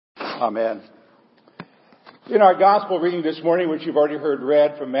Amen. In our gospel reading this morning, which you've already heard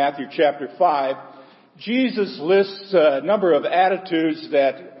read from Matthew chapter 5, Jesus lists a number of attitudes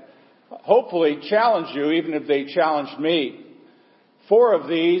that hopefully challenge you, even if they challenged me. 4 of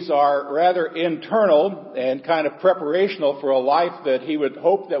these are rather internal and kind of preparational for a life that he would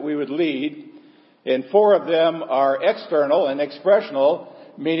hope that we would lead. And 4 of them are external and expressional,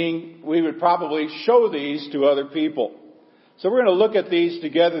 meaning we would probably show these to other people. So we're going to look at these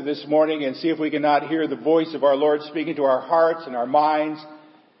together this morning and see if we cannot hear the voice of our Lord speaking to our hearts and our minds,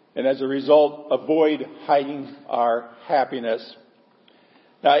 and as a result, avoid hiding our happiness.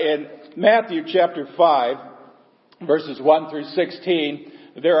 Now in Matthew chapter 5, verses 1 through 16,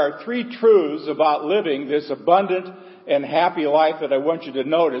 there are 3 truths about living this abundant and happy life that I want you to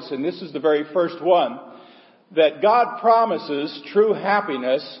notice, and this is the very first one, that God promises true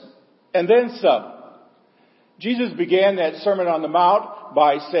happiness and then some. Jesus began that Sermon on the Mount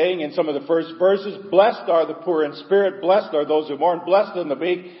by saying in some of the first verses, "Blessed are the poor in spirit, blessed are those who mourn, blessed are the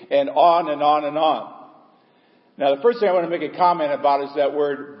meek," and on and on and on. Now the first thing I want to make a comment about is that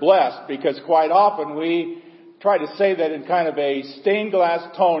word blessed, because quite often we try to say that in kind of a stained glass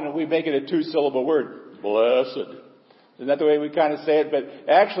tone and we make it a 2-syllable word. Blessed. Isn't that the way we kind of say it? But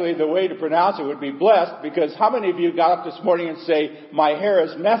actually the way to pronounce it would be blessed, because how many of you got up this morning and say, "My hair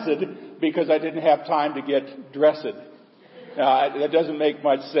is messed because I didn't have time to get dressed"? That doesn't make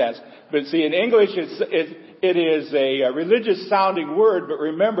much sense. But see, in English it is a religious sounding word, but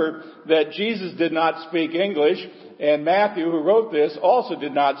remember that Jesus did not speak English, and Matthew, who wrote this, also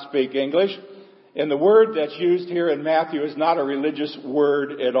did not speak English. And the word that's used here in Matthew is not a religious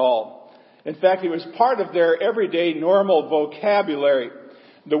word at all. In fact, it was part of their everyday normal vocabulary.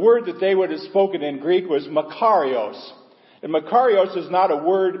 The word that they would have spoken in Greek was makarios. And makarios is not a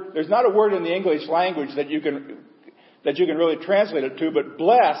word, there's not a word in the English language that you can really translate it to, but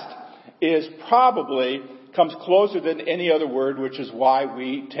blessed is probably comes closer than any other word, which is why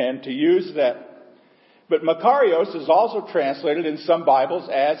we tend to use that. But makarios is also translated in some Bibles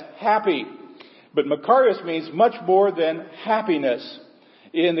as happy. But makarios means much more than happiness.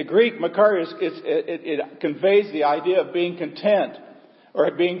 In the Greek, makarios, it conveys the idea of being content, or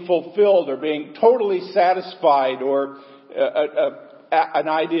being fulfilled, or being totally satisfied, or an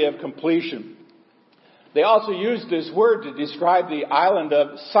idea of completion. They also used this word to describe the island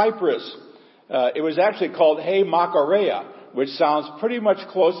of Cyprus. It was actually called Hey Macaria, which sounds pretty much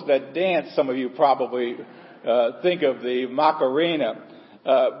close to that dance some of you probably think of, the Macarena.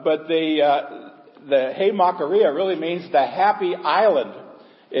 But the Hey Macaria really means the happy island.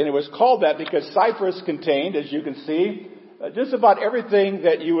 And it was called that because Cyprus contained, as you can see, just about everything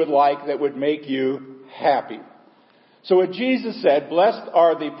that you would like that would make you happy. So what Jesus said, "Blessed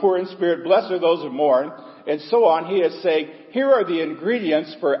are the poor in spirit, blessed are those who mourn," and so on, he is saying, here are the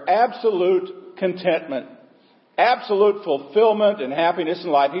ingredients for absolute contentment, absolute fulfillment and happiness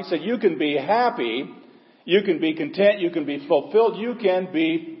in life. He said, you can be happy, you can be content, you can be fulfilled, you can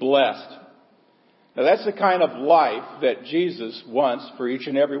be blessed. Now that's the kind of life that Jesus wants for each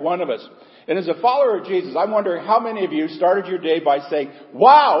and every one of us. And as a follower of Jesus, I'm wondering how many of you started your day by saying,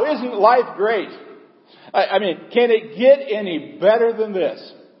 "Wow, isn't life great?" I mean, can it get any better than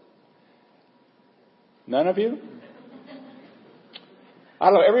this? None of you? I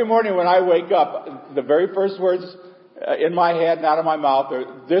don't know, every morning when I wake up, the very first words in my head and out of my mouth are,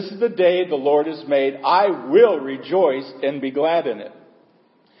 "This is the day the Lord has made. I will rejoice and be glad in it."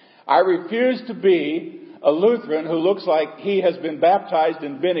 I refuse to be a Lutheran who looks like he has been baptized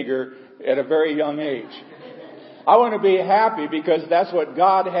in vinegar at a very young age. I want to be happy because that's what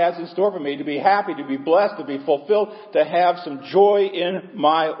God has in store for me, to be happy, to be blessed, to be fulfilled, to have some joy in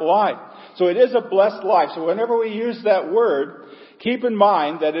my life. So it is a blessed life. So whenever we use that word, keep in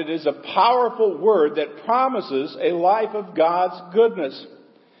mind that it is a powerful word that promises a life of God's goodness.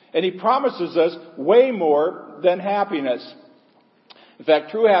 And He promises us way more than happiness. In fact,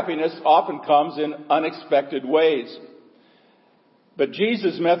 true happiness often comes in unexpected ways. But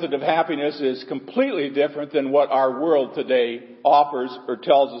Jesus' method of happiness is completely different than what our world today offers or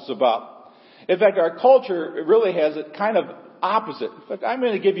tells us about. In fact, our culture really has it kind of opposite. In fact, I'm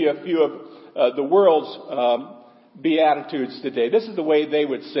going to give you a few of the world's beatitudes today. This is the way they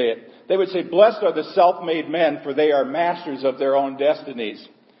would say it. They would say, "Blessed are the self-made men, for they are masters of their own destinies.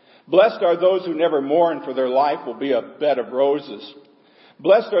 Blessed are those who never mourn, for their life will be a bed of roses.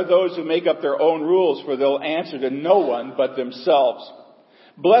 Blessed are those who make up their own rules, for they'll answer to no one but themselves.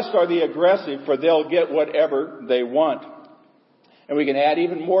 Blessed are the aggressive, for they'll get whatever they want." And we can add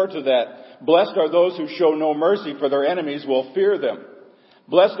even more to that. "Blessed are those who show no mercy, for their enemies will fear them.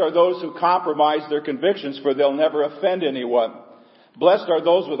 Blessed are those who compromise their convictions, for they'll never offend anyone. Blessed are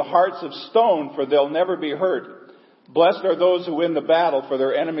those with hearts of stone, for they'll never be hurt. Blessed are those who win the battle, for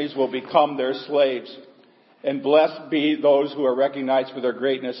their enemies will become their slaves. And blessed be those who are recognized for their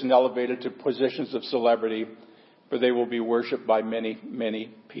greatness and elevated to positions of celebrity, for they will be worshipped by many,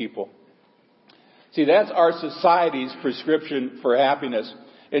 many people. See, that's our society's prescription for happiness.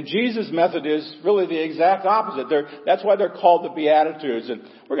 And Jesus' method is really the exact opposite. That's why they're called the Beatitudes. And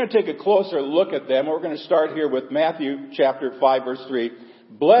we're going to take a closer look at them. We're going to start here with Matthew chapter 5, verse 3.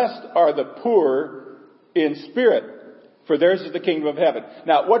 Blessed are the poor in spirit, for theirs is the kingdom of heaven.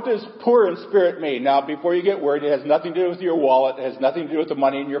 Now, what does poor in spirit mean? Now, before you get worried, it has nothing to do with your wallet. It has nothing to do with the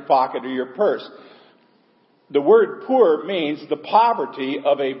money in your pocket or your purse. The word poor means the poverty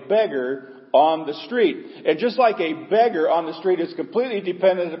of a beggar on the street. And just like a beggar on the street is completely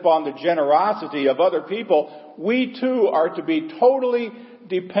dependent upon the generosity of other people, we too are to be totally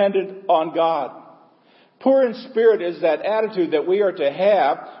dependent on God. Poor in spirit is that attitude that we are to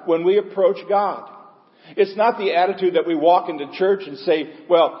have when we approach God. It's not the attitude that we walk into church and say,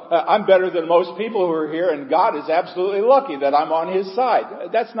 well, I'm better than most people who are here, and God is absolutely lucky that I'm on His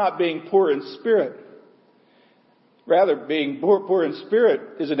side. That's not being poor in spirit. Rather, being poor in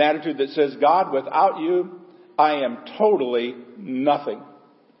spirit is an attitude that says, God, without you, I am totally nothing.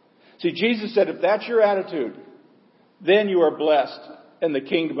 See, Jesus said, if that's your attitude, then you are blessed, and the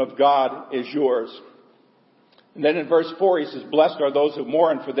kingdom of God is yours. And then in verse 4, he says, blessed are those who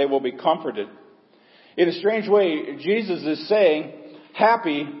mourn, for they will be comforted. In a strange way, Jesus is saying,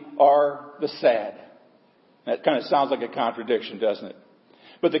 happy are the sad. That kind of sounds like a contradiction, doesn't it?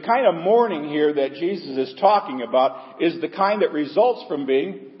 But the kind of mourning here that Jesus is talking about is the kind that results from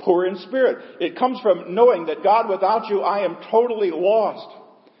being poor in spirit. It comes from knowing that God, without you, I am totally lost.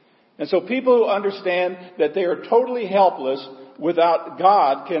 And so people who understand that they are totally helpless without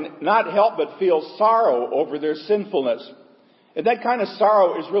God can not help but feel sorrow over their sinfulness. And that kind of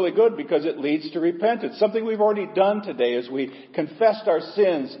sorrow is really good because it leads to repentance. Something we've already done today as we confessed our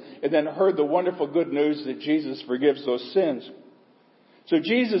sins and then heard the wonderful good news that Jesus forgives those sins. So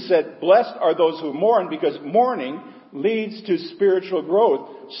Jesus said, blessed are those who mourn, because mourning leads to spiritual growth.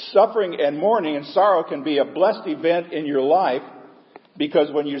 Suffering and mourning and sorrow can be a blessed event in your life, because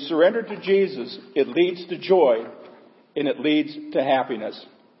when you surrender to Jesus, it leads to joy and it leads to happiness.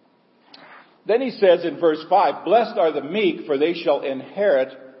 Then he says in verse 5, blessed are the meek, for they shall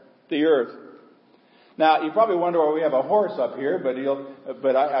inherit the earth. Now, you probably wonder why we have a horse up here,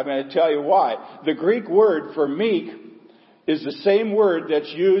 but I'm going to tell you why. The Greek word for meek is the same word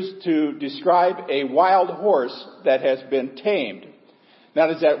that's used to describe a wild horse that has been tamed. Now,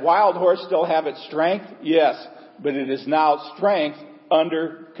 does that wild horse still have its strength? Yes, but it is now strength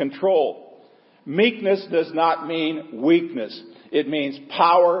under control. Meekness does not mean weakness. It means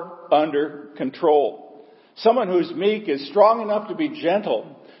power under control. Someone who's meek is strong enough to be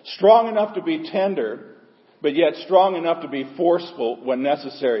gentle, strong enough to be tender, but yet strong enough to be forceful when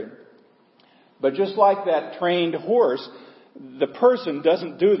necessary. But just like that trained horse, the person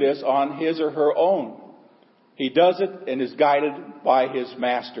doesn't do this on his or her own. He does it and is guided by his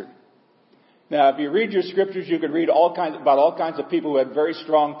master. Now, if you read your scriptures, you could read about all kinds of people who had very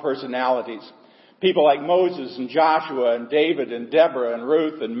strong personalities. People like Moses and Joshua and David and Deborah and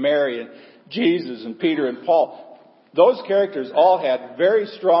Ruth and Mary and Jesus and Peter and Paul. Those characters all had very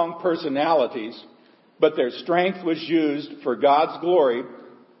strong personalities, but their strength was used for God's glory.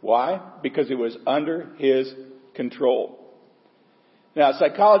 Why? Because it was under His control. Now,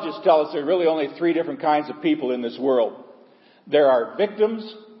 psychologists tell us there are really only three different kinds of people in this world. There are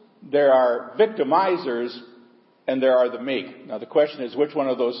victims, there are victimizers, and there are the meek. Now, the question is, which one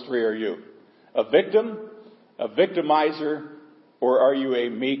of those three are you? A victim, a victimizer, or are you a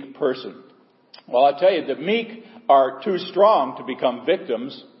meek person? Well, I'll tell you, the meek are too strong to become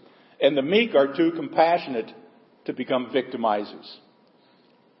victims, and the meek are too compassionate to become victimizers.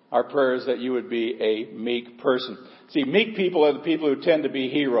 Our prayer is that you would be a meek person. See, meek people are the people who tend to be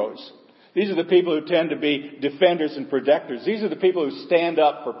heroes. These are the people who tend to be defenders and protectors. These are the people who stand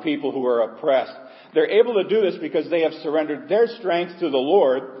up for people who are oppressed. They're able to do this because they have surrendered their strength to the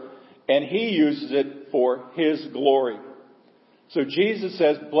Lord, and He uses it for His glory. So Jesus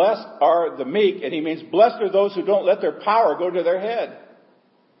says, blessed are the meek, and He means blessed are those who don't let their power go to their head,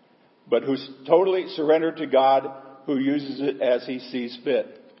 but who totally surrender to God, who uses it as He sees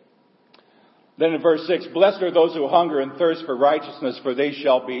fit. Then in verse 6, blessed are those who hunger and thirst for righteousness, for they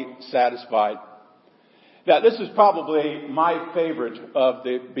shall be satisfied. Now, this is probably my favorite of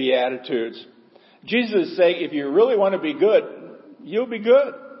the Beatitudes. Jesus is saying, if you really want to be good, you'll be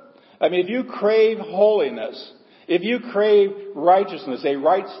good. I mean, if you crave holiness, if you crave righteousness, a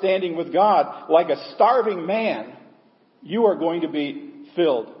right standing with God, like a starving man, you are going to be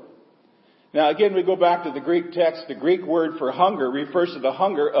filled. Now again, we go back to the Greek text. The Greek word for hunger refers to the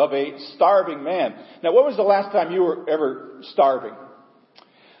hunger of a starving man. Now, when was the last time you were ever starving?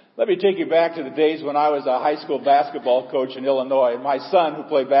 Let me take you back to the days when I was a high school basketball coach in Illinois. And my son, who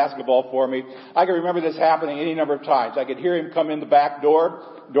played basketball for me, I can remember this happening any number of times. I could hear him come in the back door.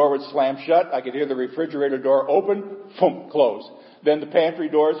 Door would slam shut. I could hear the refrigerator door open. Boom, close. Then the pantry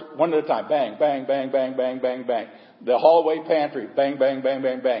doors, one at a time. Bang, bang, bang, bang, bang, bang, bang. The hallway pantry, bang, bang, bang,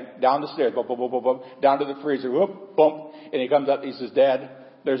 bang, bang. Down the stairs, boom, boom, boom, boom, boom. Down to the freezer, whoop, boom. And he comes up, he says, Dad,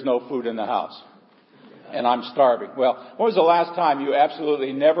 there's no food in the house. And I'm starving. Well, when was the last time you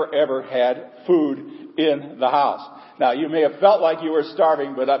absolutely never ever had food in the house? Now, you may have felt like you were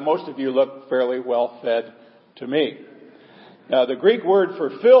starving, but most of you look fairly well fed to me. Now, the Greek word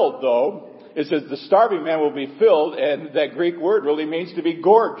for filled, though, it says the starving man will be filled, and that Greek word really means to be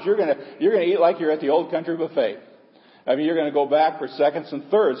gorged. You're gonna eat like you're at the old country buffet. I mean, you're going to go back for seconds and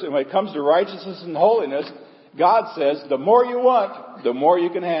thirds. And when it comes to righteousness and holiness, God says, the more you want, the more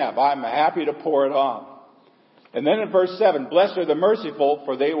you can have. I'm happy to pour it on. And then in verse 7, blessed are the merciful,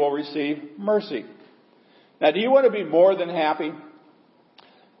 for they will receive mercy. Now, do you want to be more than happy?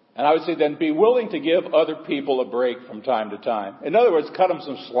 And I would say then be willing to give other people a break from time to time. In other words, cut them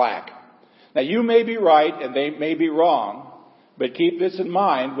some slack. Now, you may be right and they may be wrong, but keep this in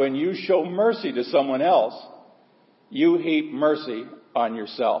mind. When you show mercy to someone else, you heap mercy on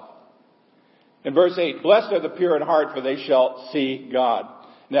yourself. In verse 8, blessed are the pure in heart, for they shall see God.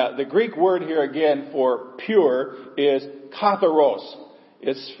 Now, the Greek word here again for pure is katharos.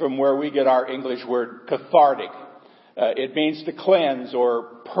 It's from where we get our English word cathartic. It means to cleanse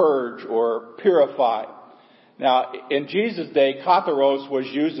or purge or purify. Now, in Jesus' day, katharos was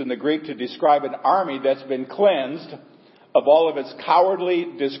used in the Greek to describe an army that's been cleansed of all of its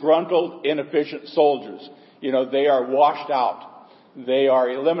cowardly, disgruntled, inefficient soldiers. You know, they are washed out. They are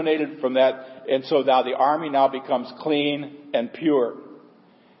eliminated from that. And so now the army now becomes clean and pure.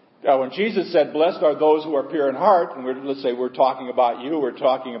 Now, when Jesus said, blessed are those who are pure in heart, and let's say we're talking about you, we're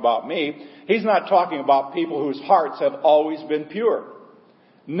talking about me, he's not talking about people whose hearts have always been pure.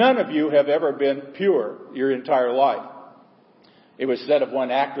 None of you have ever been pure your entire life. It was said of one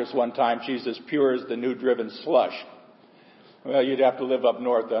actress one time, she's as pure as the new driven slush. Well, you'd have to live up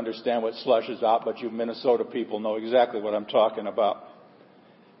north to understand what slush is out, but you Minnesota people know exactly what I'm talking about.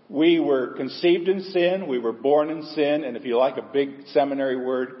 We were conceived in sin, we were born in sin, and if you like a big seminary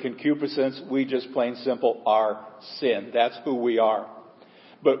word, concupiscence, we just plain simple are sin. That's who we are.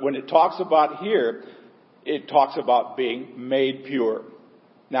 But when it talks about here, it talks about being made pure.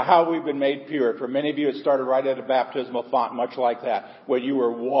 Now, how have we been made pure? For many of you, it started right at a baptismal font, much like that, when you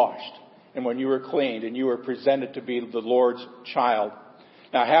were washed and when you were cleaned and you were presented to be the Lord's child.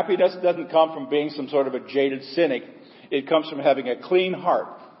 Now, happiness doesn't come from being some sort of a jaded cynic. It comes from having a clean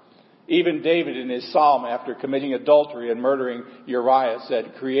heart. Even David in his psalm after committing adultery and murdering Uriah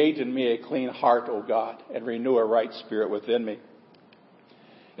said, create in me a clean heart, O God, and renew a right spirit within me.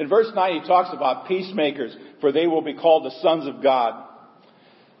 In verse 9 he talks about peacemakers, for they will be called the sons of God.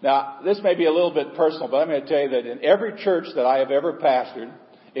 Now, this may be a little bit personal, but I'm going to tell you that in every church that I have ever pastored,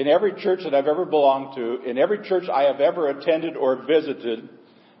 in every church that I've ever belonged to, in every church I have ever attended or visited,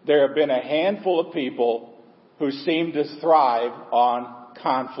 there have been a handful of people who seem to thrive on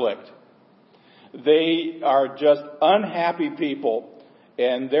conflict. They are just unhappy people,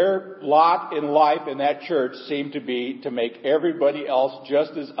 and their lot in life in that church seemed to be to make everybody else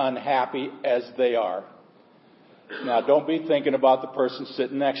just as unhappy as they are. Now, don't be thinking about the person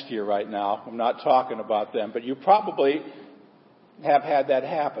sitting next to you right now. I'm not talking about them, but you probably have had that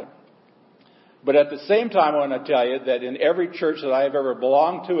happen. But at the same time, I want to tell you that in every church that I have ever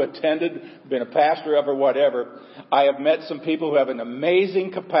belonged to, attended, been a pastor of or whatever, I have met some people who have an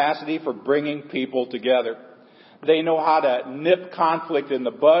amazing capacity for bringing people together. They know how to nip conflict in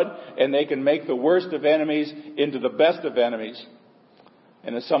the bud, and they can make the worst of enemies into the best of enemies.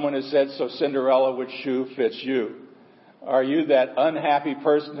 And as someone has said, so Cinderella, which shoe fits you? Are you that unhappy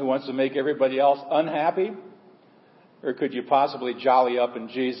person who wants to make everybody else unhappy? Or could you possibly jolly up in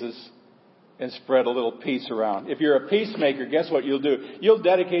Jesus and spread a little peace around? If you're a peacemaker, guess what you'll do? You'll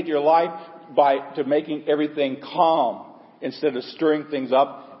dedicate your life to making everything calm instead of stirring things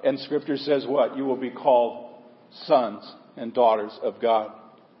up. And Scripture says what? You will be called sons and daughters of God.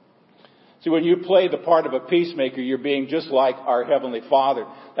 See, when you play the part of a peacemaker, you're being just like our Heavenly Father.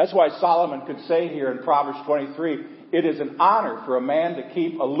 That's why Solomon could say here in Proverbs 23, it is an honor for a man to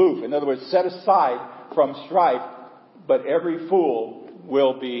keep aloof. In other words, set aside from strife, but every fool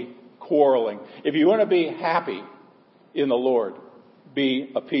will be quarreling. If you want to be happy in the Lord,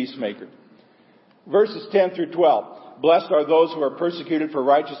 be a peacemaker. Verses 10 through 12. Blessed are those who are persecuted for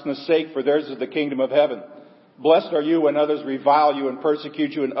righteousness' sake, for theirs is the kingdom of heaven. Blessed are you when others revile you and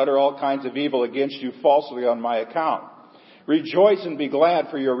persecute you and utter all kinds of evil against you falsely on my account. Rejoice and be glad,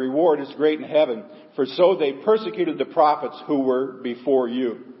 for your reward is great in heaven, for so they persecuted the prophets who were before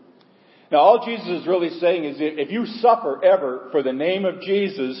you. Now all Jesus is really saying is if you suffer ever for the name of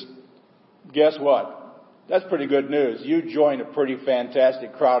Jesus, guess what? That's pretty good news. You join a pretty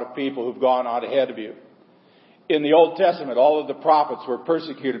fantastic crowd of people who've gone on ahead of you. In the Old Testament, all of the prophets were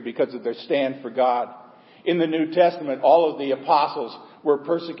persecuted because of their stand for God. In the New Testament, all of the apostles were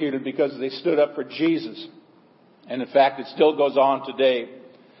persecuted because they stood up for Jesus. And in fact, it still goes on today.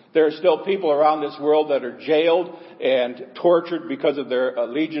 There are still people around this world that are jailed and tortured because of their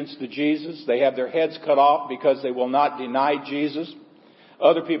allegiance to Jesus. They have their heads cut off because they will not deny Jesus.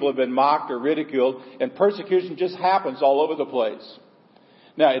 Other people have been mocked or ridiculed, and persecution just happens all over the place.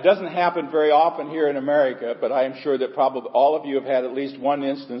 Now, it doesn't happen very often here in America, but I am sure that probably all of you have had at least one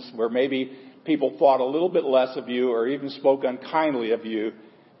instance where maybe people thought a little bit less of you or even spoke unkindly of you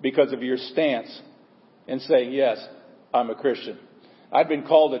because of your stance in saying, yes, I'm a Christian. I've been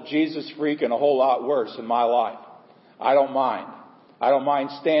called a Jesus freak and a whole lot worse in my life. I don't mind. I don't mind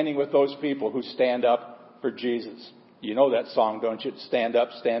standing with those people who stand up for Jesus. You know that song, don't you? Stand up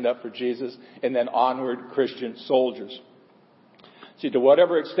for Jesus, and then onward, Christian soldiers. See, to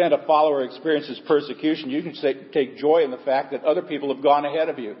whatever extent a follower experiences persecution, you can take joy in the fact that other people have gone ahead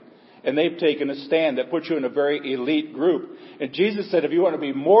of you. And they've taken a stand that puts you in a very elite group. And Jesus said, if you want to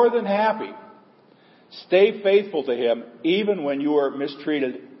be more than happy, stay faithful to Him, even when you are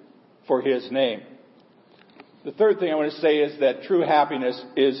mistreated for His name. The third thing I want to say is that true happiness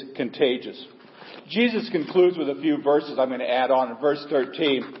is contagious. Jesus concludes with a few verses I'm going to add on. In verse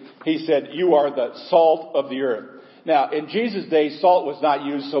 13, He said, you are the salt of the earth. Now, in Jesus' day, salt was not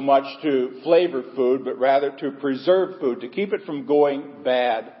used so much to flavor food, but rather to preserve food, to keep it from going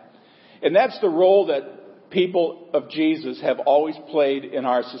bad. And that's the role that people of Jesus have always played in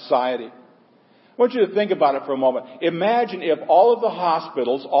our society. I want you to think about it for a moment. Imagine if all of the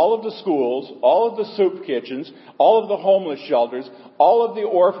hospitals, all of the schools, all of the soup kitchens, all of the homeless shelters, all of the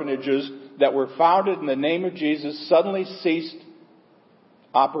orphanages that were founded in the name of Jesus suddenly ceased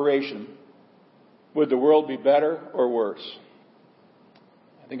operation. Would the world be better or worse?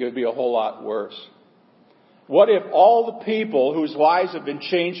 I think it would be a whole lot worse. What if all the people whose lives have been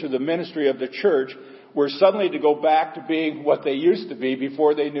changed through the ministry of the church were suddenly to go back to being what they used to be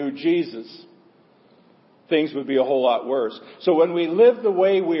before they knew Jesus? Things would be a whole lot worse. So when we live the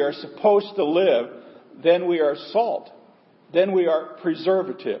way we are supposed to live, then we are salt. Then we are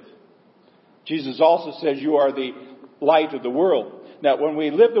preservative. Jesus also says you are the light of the world. Now, when we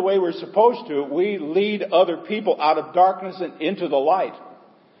live the way we're supposed to, we lead other people out of darkness and into the light.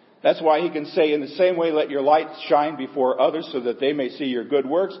 That's why He can say, in the same way, let your light shine before others so that they may see your good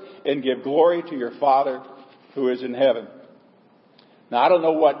works and give glory to your Father who is in heaven. Now, I don't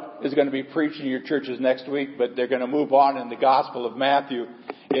know what is going to be preached in your churches next week, but they're going to move on in the Gospel of Matthew.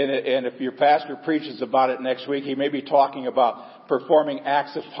 And if your pastor preaches about it next week, he may be talking about performing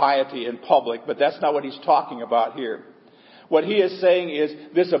acts of piety in public, but that's not what he's talking about here. What he is saying is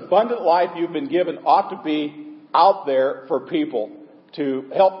this abundant life you've been given ought to be out there for people to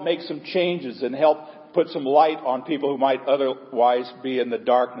help make some changes and help put some light on people who might otherwise be in the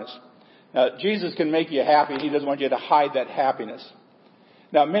darkness. Now, Jesus can make you happy. He doesn't want you to hide that happiness.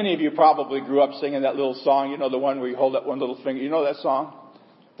 Now, many of you probably grew up singing that little song, you know, the one where you hold that one little finger. You know that song?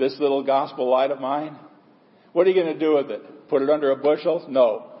 This little gospel light of mine. What are you going to do with it? Put it under a bushel?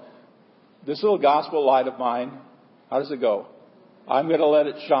 No. This little gospel light of mine, how does it go? I'm going to let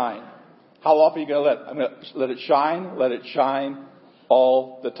it shine. How often are you going to let it? I'm going to let it shine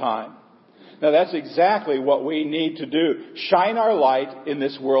all the time. Now that's exactly what we need to do. Shine our light in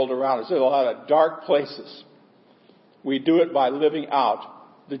this world around us. There's a lot of dark places. We do it by living out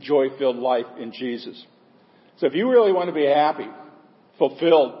the joy-filled life in Jesus. So if you really want to be happy,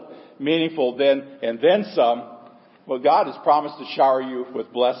 fulfilled, meaningful, then some, well, God has promised to shower you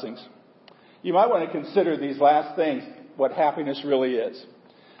with blessings. You might want to consider these last things, what happiness really is.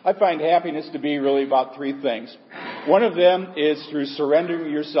 I find happiness to be really about three things. One of them is through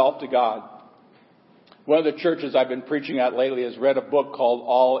surrendering yourself to God. One of the churches I've been preaching at lately has read a book called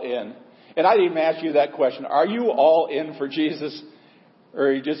All In. And I didn't even ask you that question. Are you all in for Jesus? Or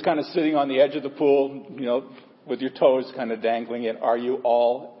are you just kind of sitting on the edge of the pool, you know, with your toes kind of dangling in? Are you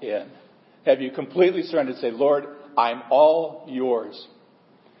all in? Have you completely surrendered? Say, Lord, I'm all yours.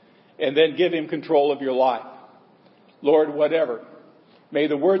 And then give Him control of your life. Lord, whatever. May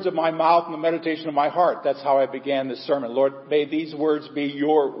the words of my mouth and the meditation of my heart, that's how I began this sermon. Lord, may these words be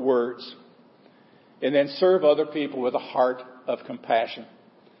your words. and then serve other people with a heart of compassion.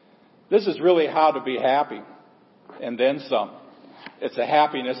 This is really how to be happy, and then some. It's a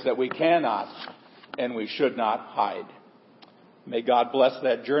happiness that we cannot and we should not hide. May God bless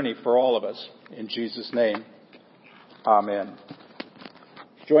that journey for all of us. In Jesus' name, amen.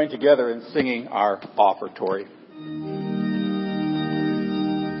 Join together in singing our offertory.